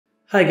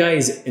Hi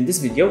guys, in this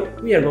video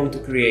we are going to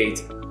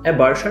create a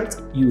bar chart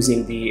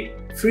using the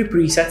free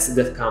presets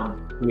that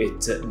come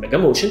with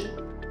MegaMotion,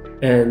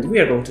 and we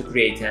are going to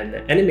create an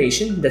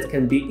animation that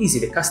can be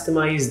easily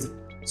customized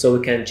so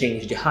we can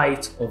change the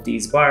height of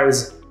these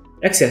bars,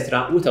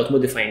 etc. without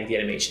modifying the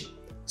animation.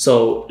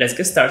 So let's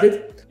get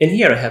started. In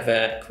here I have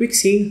a quick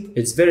scene.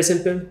 It's very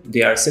simple.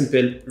 They are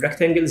simple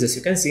rectangles, as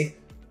you can see,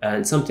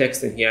 and some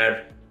text in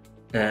here.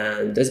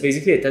 And that's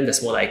basically it, and the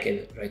small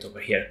icon right over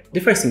here. The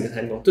first thing that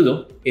I'm going to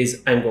do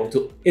is I'm going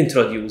to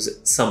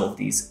introduce some of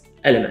these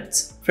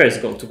elements.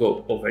 First, going to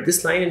go over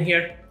this line in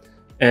here,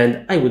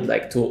 and I would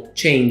like to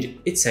change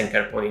its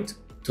anchor point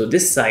to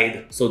this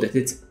side so that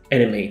it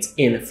animates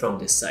in from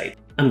this side.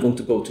 I'm going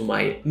to go to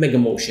my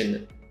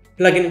MegaMotion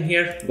plugin in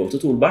here, go to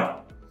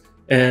toolbar,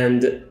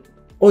 and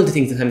all the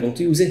things that I'm going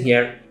to use in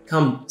here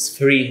comes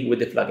free with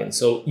the plugin.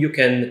 So you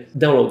can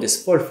download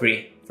this for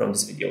free from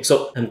this video.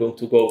 So I'm going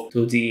to go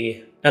to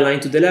the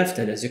align to the left,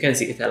 and as you can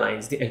see, it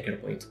aligns the anchor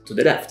point to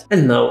the left.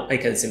 And now I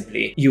can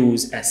simply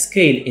use a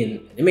scale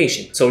in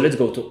animation. So let's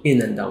go to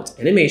in and out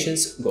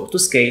animations, go to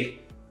scale,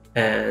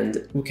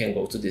 and we can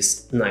go to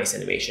this nice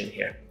animation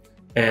here.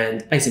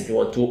 And I simply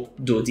want to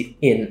do the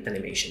in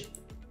animation.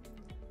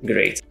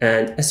 Great.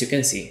 And as you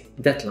can see,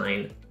 that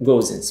line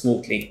goes in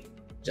smoothly,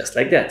 just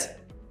like that.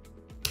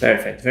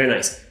 Perfect, very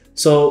nice.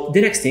 So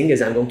the next thing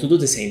is I'm going to do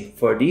the same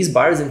for these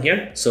bars in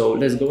here. So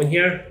let's go in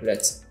here,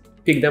 let's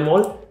pick them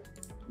all.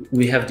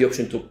 We have the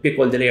option to pick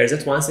all the layers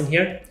at once in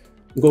here.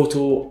 Go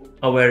to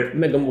our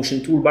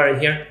MegaMotion toolbar in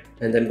here,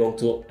 and I'm going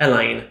to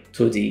align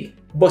to the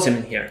bottom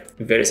in here.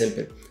 Very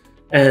simple.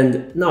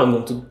 And now I'm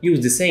going to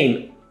use the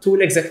same tool,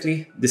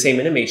 exactly the same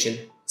animation,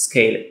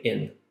 scale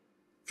in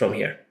from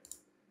here.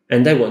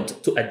 And I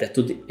want to add that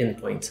to the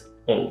endpoint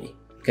only.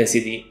 You can see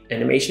the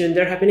animation in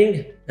there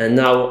happening. And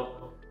now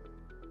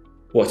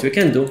what we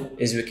can do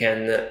is we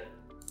can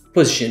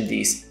position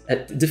these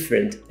at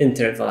different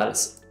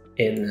intervals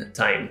in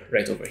time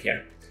right over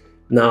here.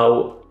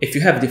 Now, if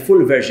you have the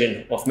full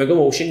version of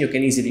MegaMotion, you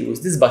can easily use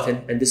this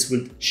button and this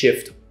will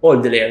shift all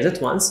the layers at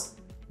once.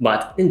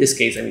 But in this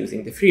case, I'm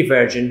using the free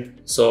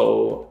version,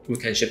 so we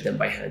can shift them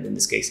by hand in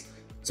this case.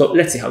 So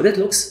let's see how that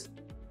looks.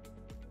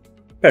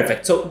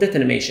 Perfect, so that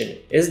animation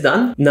is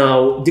done.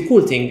 Now, the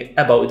cool thing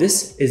about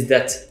this is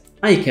that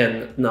I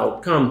can now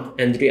come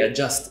and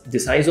readjust the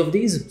size of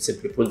these,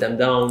 simply pull them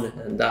down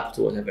and up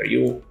to whatever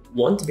you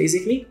want,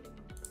 basically.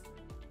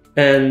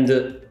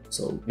 And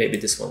so maybe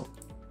this one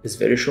is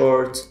very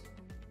short,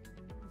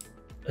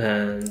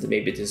 and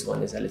maybe this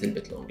one is a little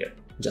bit longer,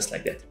 just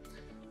like that.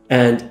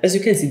 And as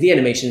you can see, the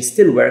animation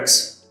still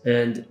works,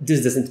 and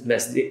this doesn't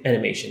mess the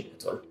animation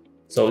at all.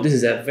 So this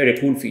is a very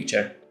cool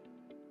feature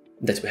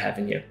that we have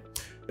in here.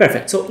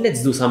 Perfect, so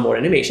let's do some more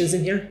animations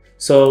in here.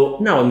 So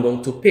now I'm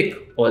going to pick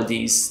all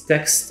these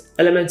text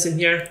elements in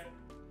here.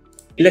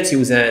 Let's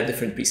use a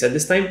different preset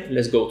this time.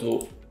 Let's go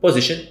to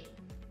position,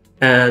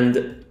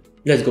 and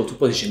let's go to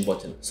position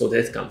bottom so that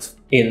it comes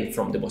in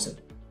from the bottom.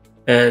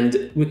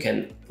 And we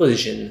can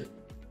position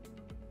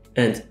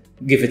and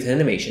give it an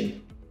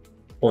animation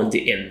on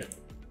the end.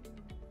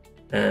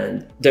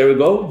 And there we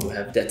go, we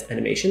have that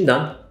animation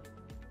done.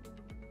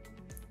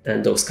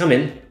 And those come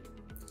in.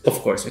 Of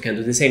course, we can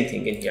do the same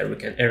thing in here. We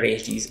can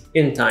arrange these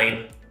in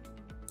time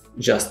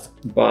just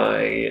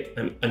by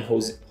I'm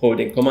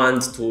holding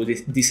command to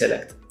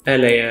deselect a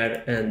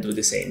layer and do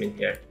the same in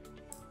here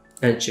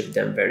and shift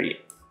them very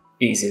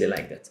easily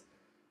like that.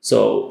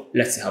 So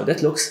let's see how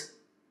that looks.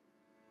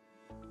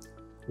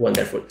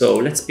 Wonderful. So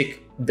let's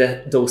pick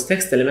those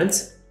text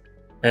elements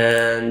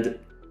and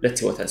let's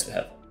see what else we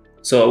have.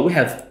 So we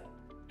have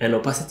an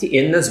opacity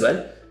in as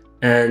well.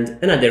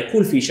 And another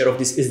cool feature of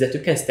this is that you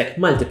can stack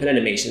multiple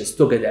animations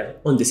together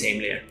on the same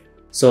layer.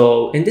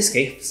 So in this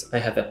case, I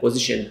have a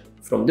position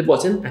from the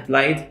bottom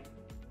applied.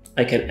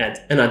 I can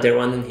add another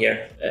one in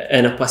here,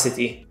 an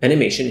opacity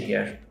animation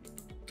here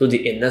to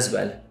the in as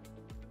well.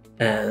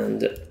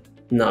 And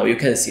now you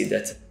can see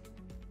that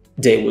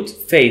they would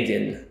fade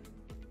in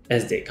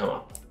as they come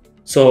up.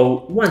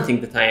 So one thing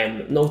that I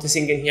am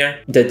noticing in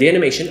here, that the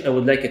animation, I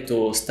would like it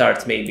to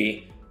start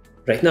maybe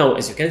right now,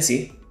 as you can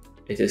see,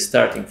 it is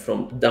starting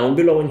from down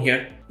below in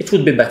here. It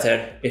would be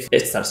better if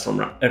it starts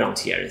from around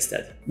here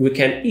instead. We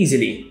can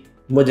easily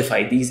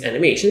modify these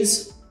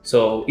animations,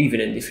 so even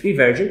in the free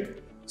version.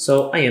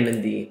 So I'm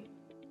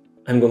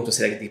going to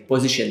select the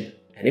position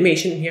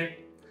animation here,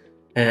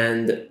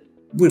 and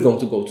we're going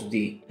to go to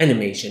the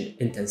animation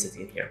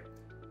intensity in here,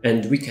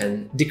 and we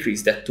can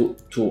decrease that to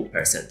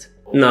 2%.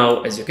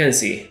 Now, as you can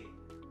see,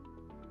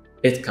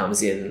 it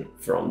comes in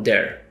from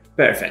there.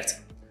 Perfect.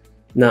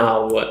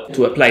 Now,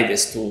 to apply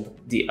this to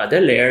the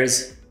other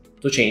layers,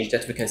 to change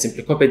that, we can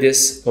simply copy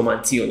this,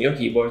 Command T on your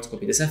keyboard,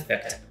 copy this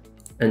effect,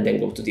 and then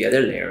go to the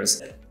other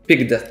layers,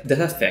 pick that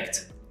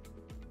effect,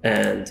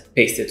 and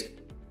paste it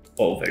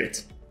over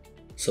it.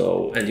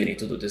 So, and you need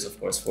to do this, of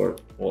course, for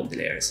all the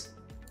layers.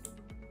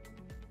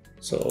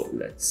 So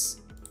let's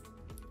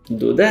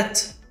do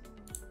that.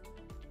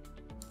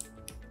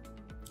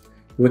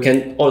 We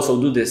can also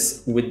do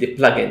this with the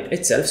plugin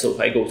itself. So if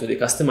I go to the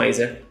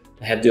customizer,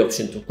 I have the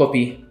option to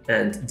copy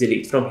and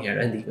delete from here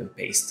and even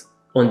paste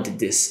onto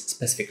this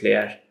specific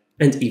layer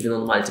and even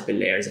on multiple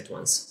layers at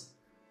once.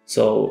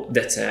 So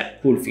that's a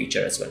cool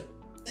feature as well.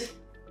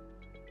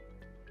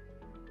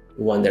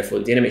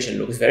 Wonderful, the animation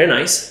looks very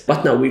nice,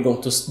 but now we're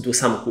going to do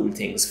some cool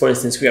things. For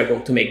instance, we are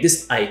going to make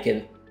this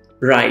icon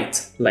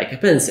write like a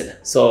pencil.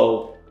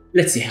 So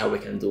let's see how we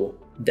can do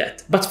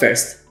that. But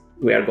first,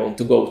 we are going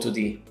to go to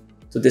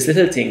this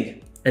little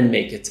thing and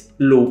make it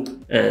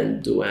loop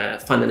and do a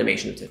fun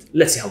animation with it.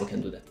 Let's see how we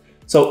can do that.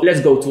 So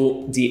let's go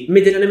to the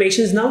middle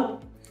animations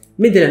now.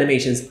 Middle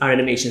animations are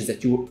animations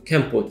that you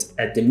can put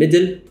at the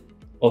middle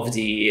of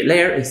the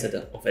layer instead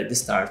of at the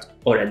start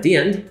or at the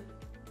end.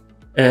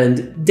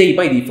 And they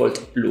by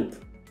default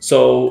loop.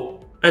 So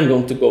I'm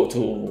going to go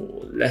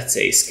to, let's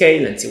say,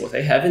 scale and see what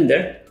I have in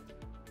there.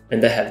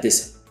 And I have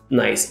this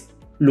nice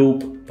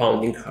loop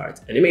pounding heart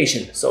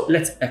animation. So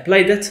let's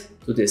apply that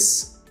to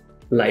this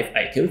live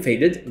icon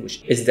faded,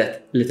 which is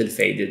that little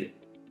faded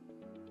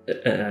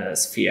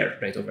sphere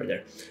right over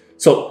there.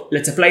 So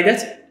let's apply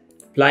that,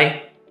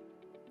 apply.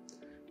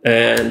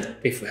 And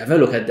if we have a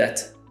look at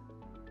that,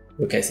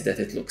 we can see that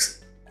it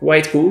looks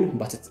quite cool,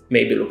 but it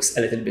maybe looks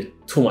a little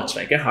bit too much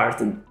like a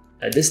heart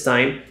at this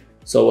time.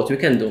 So what we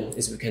can do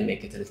is we can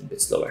make it a little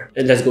bit slower.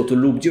 And let's go to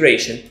loop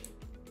duration,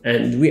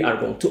 and we are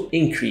going to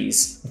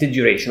increase the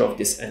duration of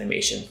this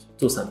animation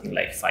to something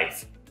like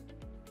 5.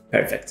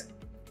 Perfect.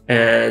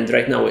 And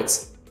right now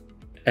it's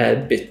a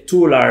bit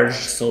too large,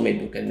 so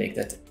maybe we can make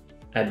that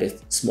a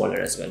bit smaller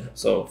as well.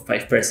 So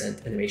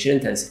 5% animation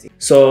intensity.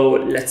 So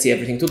let's see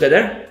everything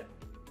together.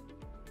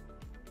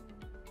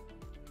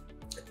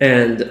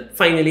 And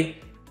finally,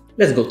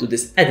 let's go to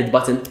this edit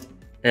button.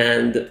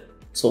 And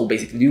so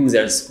basically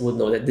users would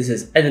know that this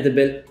is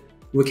editable.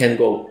 We can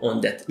go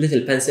on that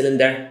little pencil in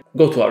there,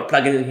 go to our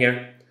plugin in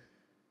here,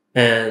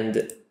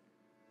 and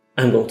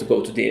I'm going to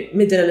go to the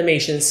middle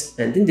animations.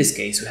 And in this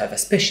case, we have a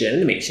special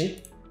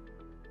animation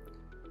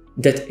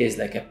that is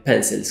like a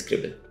pencil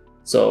scribble.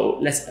 So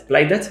let's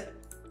apply that,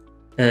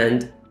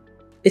 and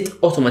it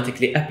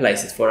automatically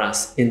applies it for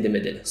us in the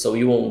middle. So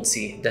you won't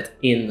see that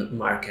in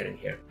marker in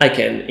here. I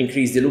can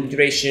increase the loop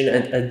duration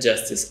and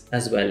adjust this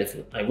as well if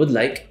I would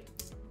like.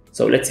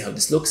 So let's see how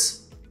this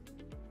looks.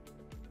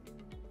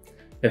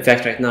 In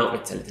fact, right now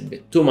it's a little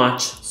bit too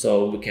much,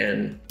 so we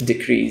can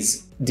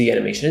decrease the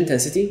animation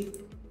intensity.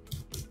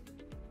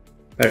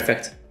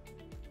 Perfect.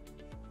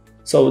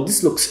 So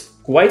this looks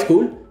quite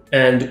cool.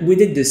 And we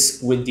did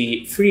this with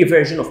the free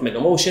version of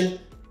Megamotion,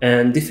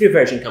 and the free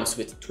version comes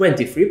with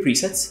 20 free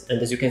presets.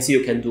 And as you can see,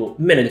 you can do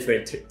many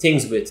different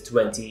things with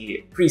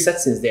 20 presets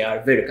since they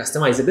are very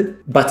customizable.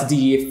 But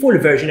the full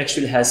version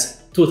actually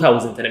has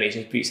 2000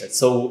 animation presets.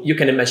 So you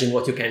can imagine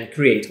what you can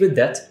create with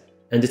that.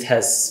 And it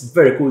has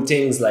very cool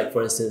things like,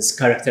 for instance,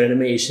 character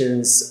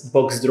animations,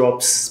 box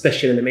drops,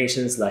 special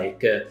animations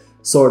like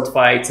sword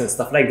fights and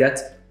stuff like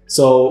that.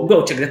 So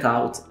go check that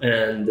out,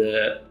 and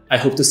I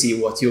hope to see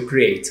what you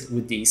create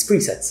with these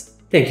presets.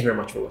 Thank you very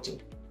much for watching.